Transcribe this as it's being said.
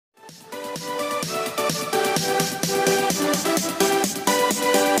Hey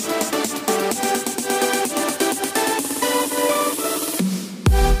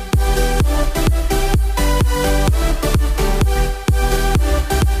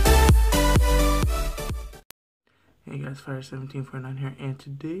guys, Fire1749 here, and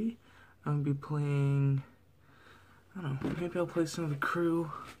today I'm going to be playing, I don't know, maybe I'll play some of the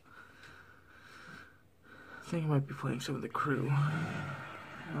crew. I think I might be playing some of the crew.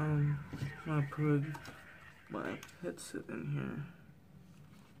 I'm going to put my headset in here.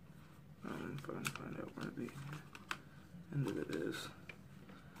 If I can find out where the end of it is.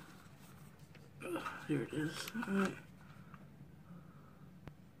 Here it is. Alright.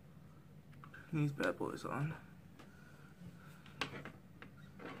 These bad boys on.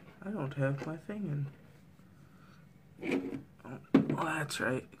 I don't have my thing in. Oh, that's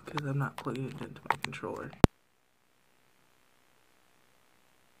right, because I'm not plugging it into my controller.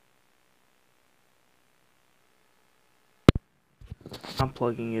 I'm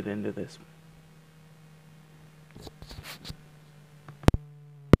plugging it into this.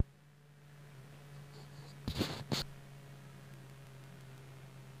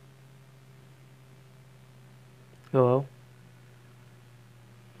 Hello?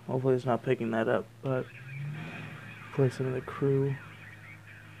 Hopefully it's not picking that up, but play some of the crew.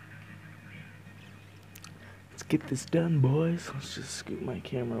 Let's get this done, boys. Let's just scoot my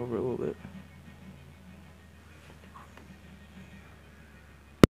camera over a little bit.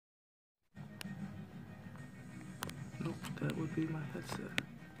 Nope, that would be my headset.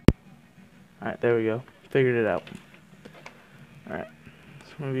 Alright, there we go. Figured it out. Alright,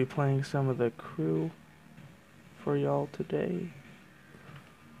 so I'm going to be playing some of the crew for y'all today.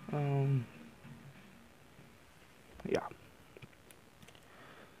 Yeah.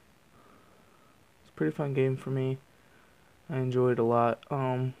 It's a pretty fun game for me. I enjoyed it a lot.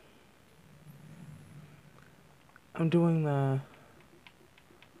 I'm doing the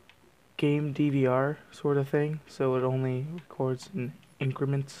game DVR sort of thing, so it only records in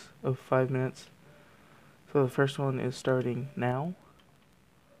increments of 5 minutes. So the first one is starting now.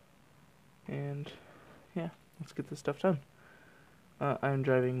 And yeah, let's get this stuff done. I'm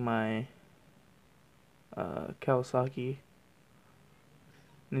driving my Kawasaki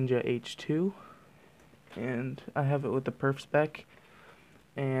Ninja H2, and I have it with the perf spec,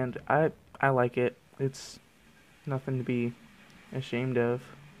 and I like it. It's nothing to be ashamed of.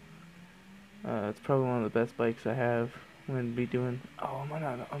 It's probably one of the best bikes I have. I'm going to be doing... Oh, am I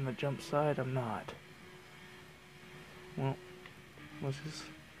not on the jump side? I'm not. Well, let's just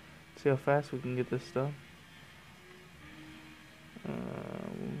see how fast we can get this done.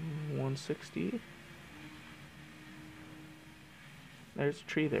 160. There's a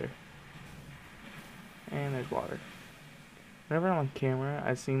tree there. And there's water. Whenever I'm on camera,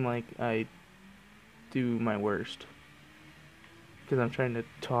 I seem like I do my worst. Because I'm trying to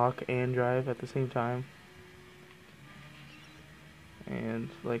talk and drive at the same time. And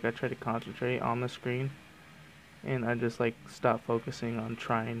like I try to concentrate on the screen. And I just like stop focusing on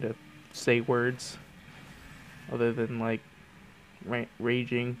trying to say words. Other than like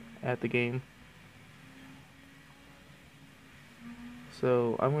raging at the game.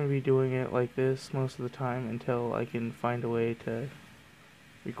 So I'm going to be doing it like this most of the time until I can find a way to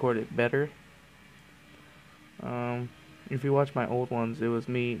record it better. If you watch my old ones, it was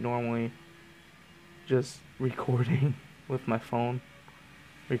me normally just recording with my phone,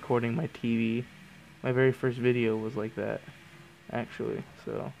 recording my TV. My very first video was like that, actually.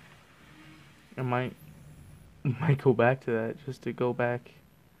 So I might go back to that, just to go back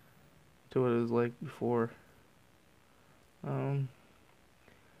to what it was like before.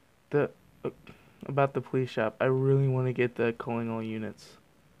 About the police shop, I really want to get the Calling All Units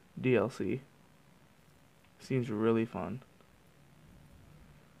DLC. Seems really fun.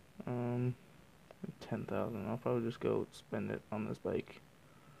 10,000. I'll probably just go spend it on this bike.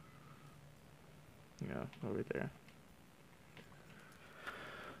 Yeah, over there.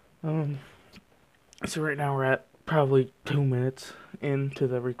 So right now we're at probably 2 minutes into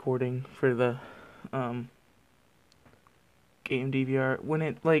the recording for the game DVR. When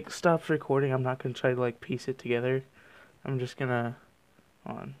it like stops recording, I'm not gonna try to like piece it together. I'm just gonna...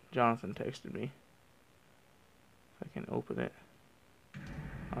 Hold on, Jonathan texted me. If I can open it.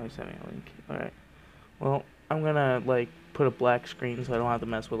 Oh, he sent me a link. Alright. Well, I'm gonna like put a black screen so I don't have to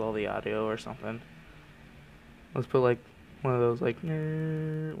mess with all the audio or something. Let's put like one of those like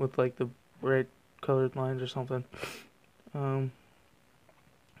with like the red colored lines or something. Sorry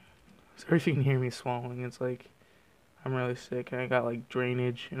if you can hear me swallowing. It's like I'm really sick and I got like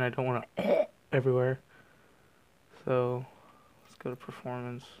drainage and I don't want to everywhere. So let's go to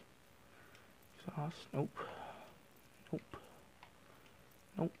performance. Exhaust. Nope. Nope.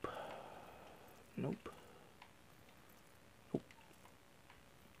 Nope. Nope. Nope.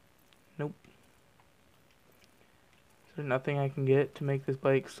 Nope. Is there nothing I can get to make this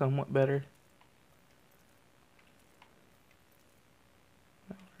bike somewhat better?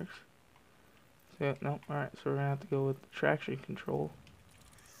 That works. So, nope. Alright, so we're gonna have to go with the traction control.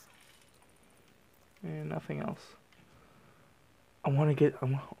 And nothing else. I wanna get,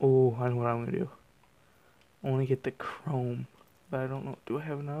 oh, I know what I'm gonna do. I wanna get the chrome, but I don't know, do I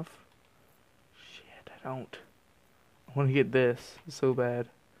have enough? Shit, I don't. I wanna get this so bad.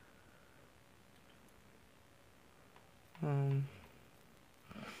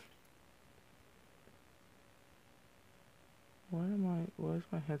 Why is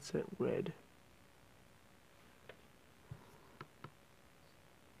my headset red?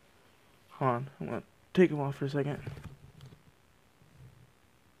 Hold on, I'm gonna take them off for a second.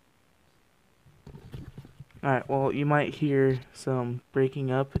 Alright, well, you might hear some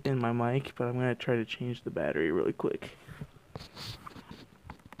breaking up in my mic, but I'm gonna try to change the battery really quick.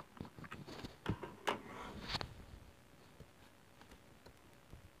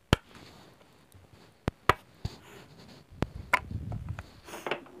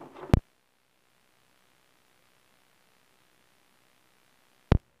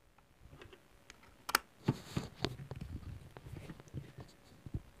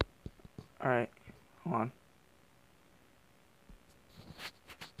 Alright, hold on.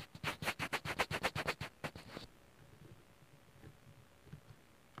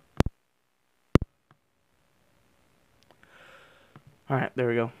 Alright, there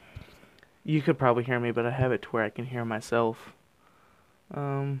we go. You could probably hear me, but I have it to where I can hear myself.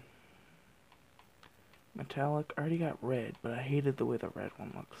 Metallic, I already got red, but I hated the way the red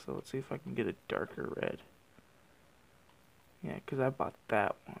one looks, so let's see if I can get a darker red. Yeah, because I bought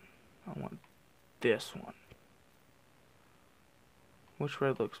that one. I want this one. Which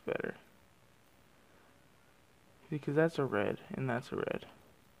red looks better? Because that's a red, and that's a red.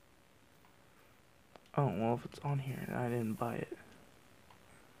 Oh, well, if it's on here and I didn't buy it.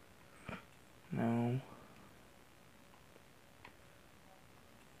 No.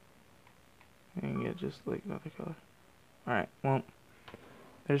 I can get just like another color. Alright, well,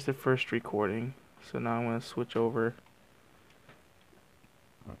 there's the first recording. So now I'm going to switch over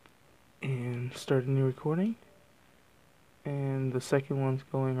and start a new recording. And the second one's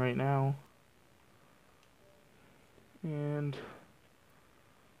going right now. And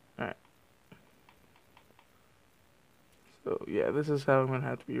alright. So yeah, this is how I'm gonna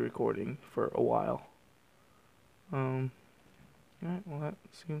have to be recording for a while. Alright, well that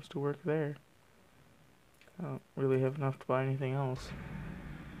seems to work there. I don't really have enough to buy anything else.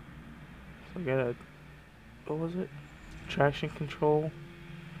 So I gotta, what was it? Traction control.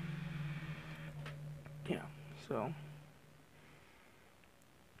 Yeah, so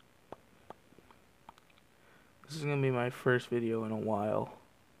this is gonna be my first video in a while.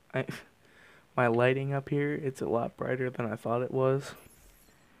 My lighting up here, it's a lot brighter than I thought it was.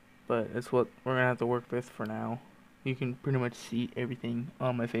 But it's what we're gonna have to work with for now. You can pretty much see everything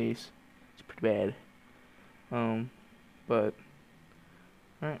on my face. It's pretty bad. But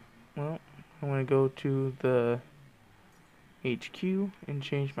alright, well, I'm gonna go to the HQ and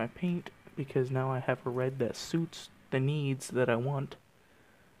change my paint because now I have a red that suits the needs that I want.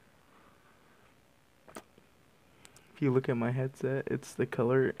 If you look at my headset, it's the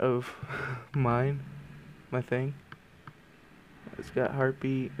color of my thing. It's got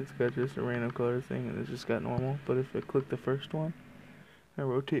heartbeat, it's got just a random color thing, and it's just got normal. But if I click the first one, I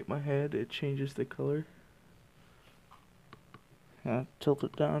rotate my head, it changes the color. Tilt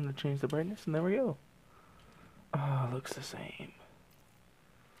it down to change the brightness, and there we go. Oh, it looks the same.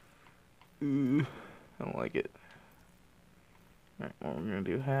 Ooh, I don't like it. Alright, well, we're gonna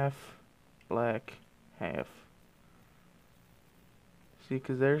do half black, half. See,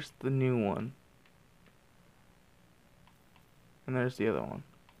 because there's the new one. And there's the other one.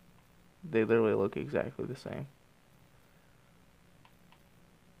 They literally look exactly the same.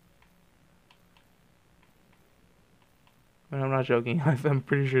 And I'm not joking. I'm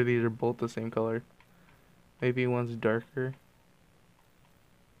pretty sure these are both the same color. Maybe one's darker.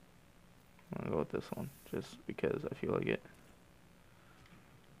 I'm gonna go with this one, just because I feel like it.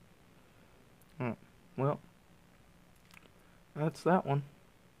 Alright, well, that's that one.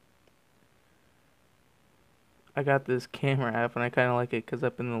 I got this camera app, and I kind of like it because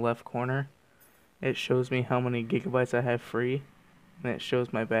up in the left corner, it shows me how many gigabytes I have free, and it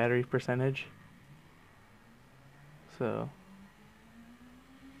shows my battery percentage. So,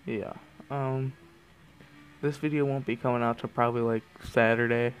 yeah. This video won't be coming out till probably like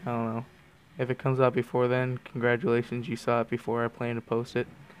Saturday. I don't know. If it comes out before then, congratulations, you saw it before I plan to post it.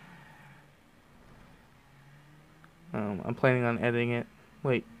 I'm planning on editing it.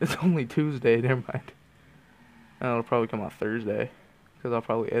 Wait, it's only Tuesday, never mind. It'll probably come out Thursday, because I'll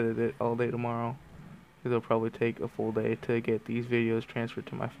probably edit it all day tomorrow. Because it'll probably take a full day to get these videos transferred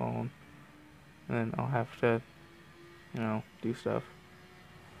to my phone. And then I'll have to, do stuff.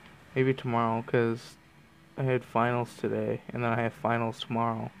 Maybe tomorrow, because I had finals today, and then I have finals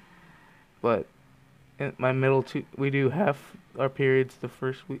tomorrow. But in my middle two, we do half our periods the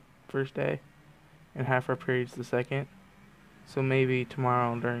first day, and half our periods the second. So maybe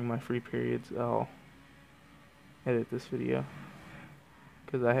tomorrow during my free periods, I'll edit this video.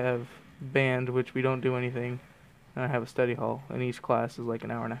 Because I have band, which we don't do anything, and I have a study hall, and each class is like an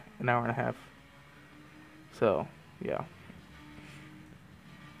hour and a half. So, yeah.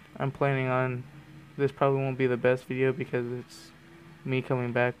 I'm planning on, this probably won't be the best video because it's me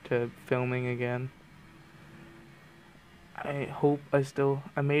coming back to filming again. I hope I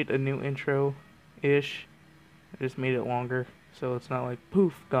made a new intro-ish. I just made it longer, so it's not like,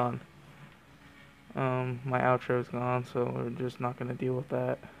 poof, gone. My outro's gone, so we're just not gonna deal with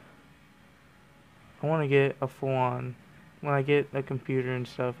that. I want to get a full-on, when I get a computer and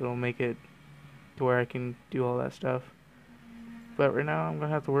stuff, it'll make it to where I can do all that stuff. But right now, I'm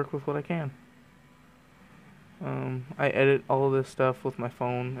gonna have to work with what I can. I edit all of this stuff with my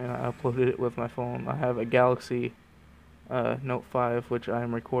phone, and I uploaded it with my phone. I have a Galaxy Note 5, which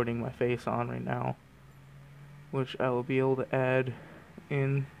I'm recording my face on right now, which I will be able to add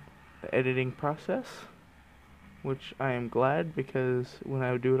in the editing process, which I am glad, because when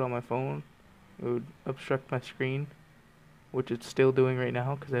I would do it on my phone, it would obstruct my screen, which it's still doing right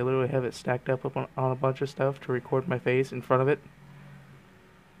now, because I literally have it stacked up on a bunch of stuff to record my face in front of it.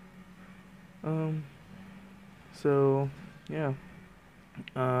 So, yeah.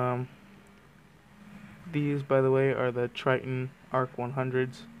 These, by the way, are the Triton Arc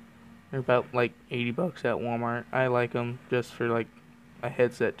 100s. They're about like $80 at Walmart. I like them just for like a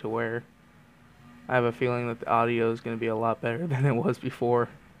headset to wear. I have a feeling that the audio is going to be a lot better than it was before.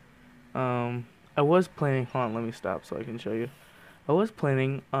 I was planning, hold on, let me stop so I can show you. I was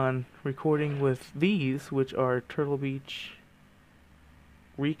planning on recording with these, which are Turtle Beach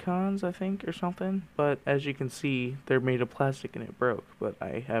Recons, I think, or something. But as you can see, they're made of plastic and it broke. But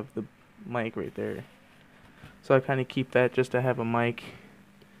I have the mic right there. So I kind of keep that just to have a mic.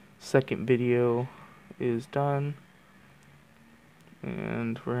 Second video is done.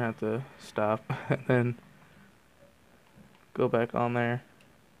 And we're going to have to stop and then go back on there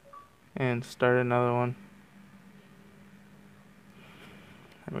and start another one.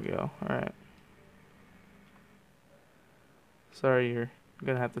 There we go. Alright. Sorry you're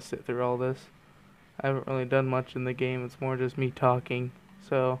gonna have to sit through all this. I haven't really done much in the game. It's more just me talking.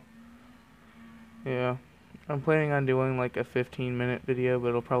 So, yeah. I'm planning on doing like a 15-minute video, but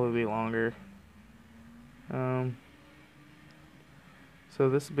it'll probably be longer. So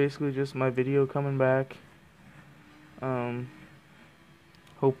this is basically just my video coming back.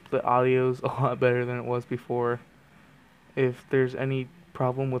 Hope the audio's a lot better than it was before. If there's any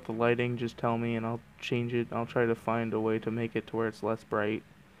problem with the lighting, just tell me and I'll change it. I'll try to find a way to make it to where it's less bright.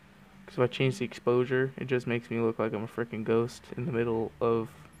 Because if I change the exposure, it just makes me look like I'm a freaking ghost in the middle of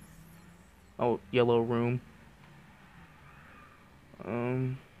a yellow room.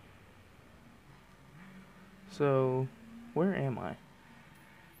 So, where am I?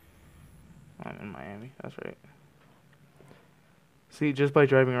 I'm in Miami, that's right. See, just by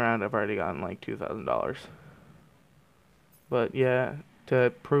driving around, I've already gotten like $2,000. But yeah,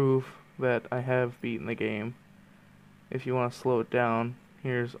 to prove that I have beaten the game, if you want to slow it down,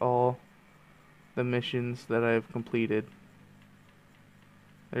 here's all the missions that I've completed.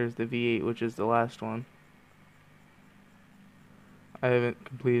 There's the V8, which is the last one. I haven't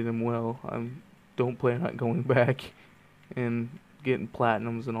completed them well. I don't plan on going back and getting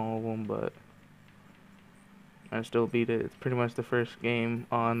platinums and all of them, but I still beat it. It's pretty much the first game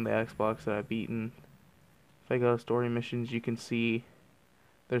on the Xbox that I've beaten. If I go to story missions, you can see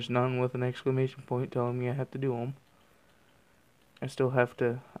there's none with an exclamation point telling me I have to do them. I still have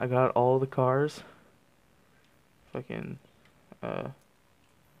to, I got all the cars. If I can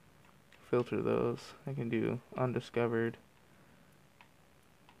filter those, I can do undiscovered,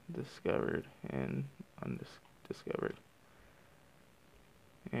 discovered, and undiscovered.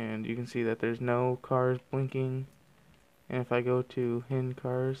 And you can see that there's no cars blinking. And if I go to hidden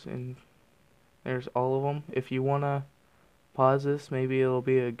cars, and there's all of them. If you want to pause this, maybe it'll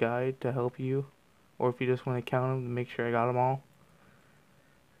be a guide to help you. Or if you just want to count them to make sure I got them all.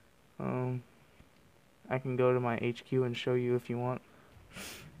 I can go to my HQ and show you if you want.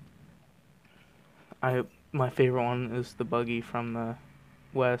 my favorite one is the buggy from the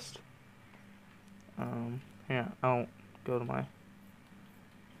West. Yeah, I won't go to my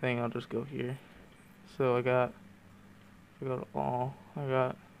thing. I'll just go here. So I go to all. I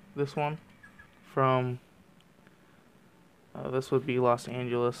got this one from. This would be Los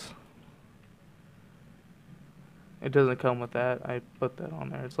Angeles. It doesn't come with that. I put that on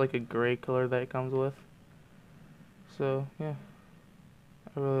there. It's like a gray color that it comes with. So yeah,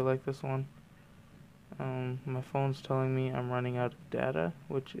 I really like this one. My phone's telling me I'm running out of data,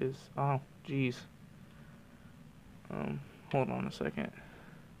 which is, oh, geez. Hold on a second.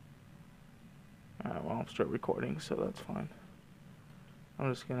 Alright, well, I'll start recording, so that's fine.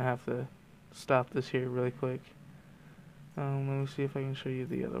 I'm just gonna have to stop this here really quick. Let me see if I can show you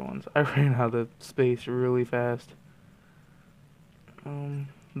the other ones. I ran out of space really fast.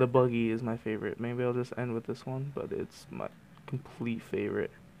 The buggy is my favorite. Maybe I'll just end with this one, but it's my complete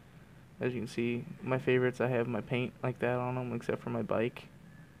favorite. As you can see, my favorites, I have my paint like that on them, except for my bike.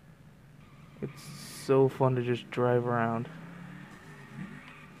 It's so fun to just drive around.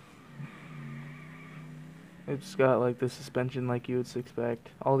 It's got like the suspension like you would expect.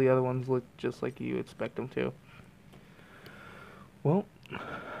 All the other ones look just like you expect them to. Well,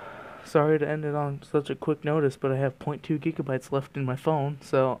 sorry to end it on such a quick notice, but I have 0.2 gigabytes left in my phone,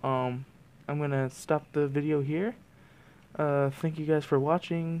 so I'm gonna stop the video here. Thank you guys for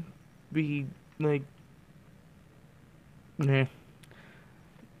watching. Be like, nah,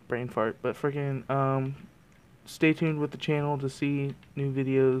 brain fart, but freaking stay tuned with the channel to see new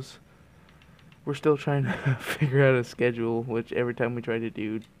videos. We're still trying to figure out a schedule, which every time we try to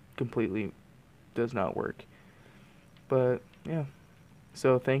do completely does not work. But yeah,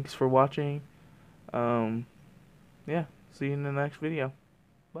 so thanks for watching. Yeah, see you in the next video.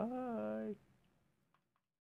 Bye.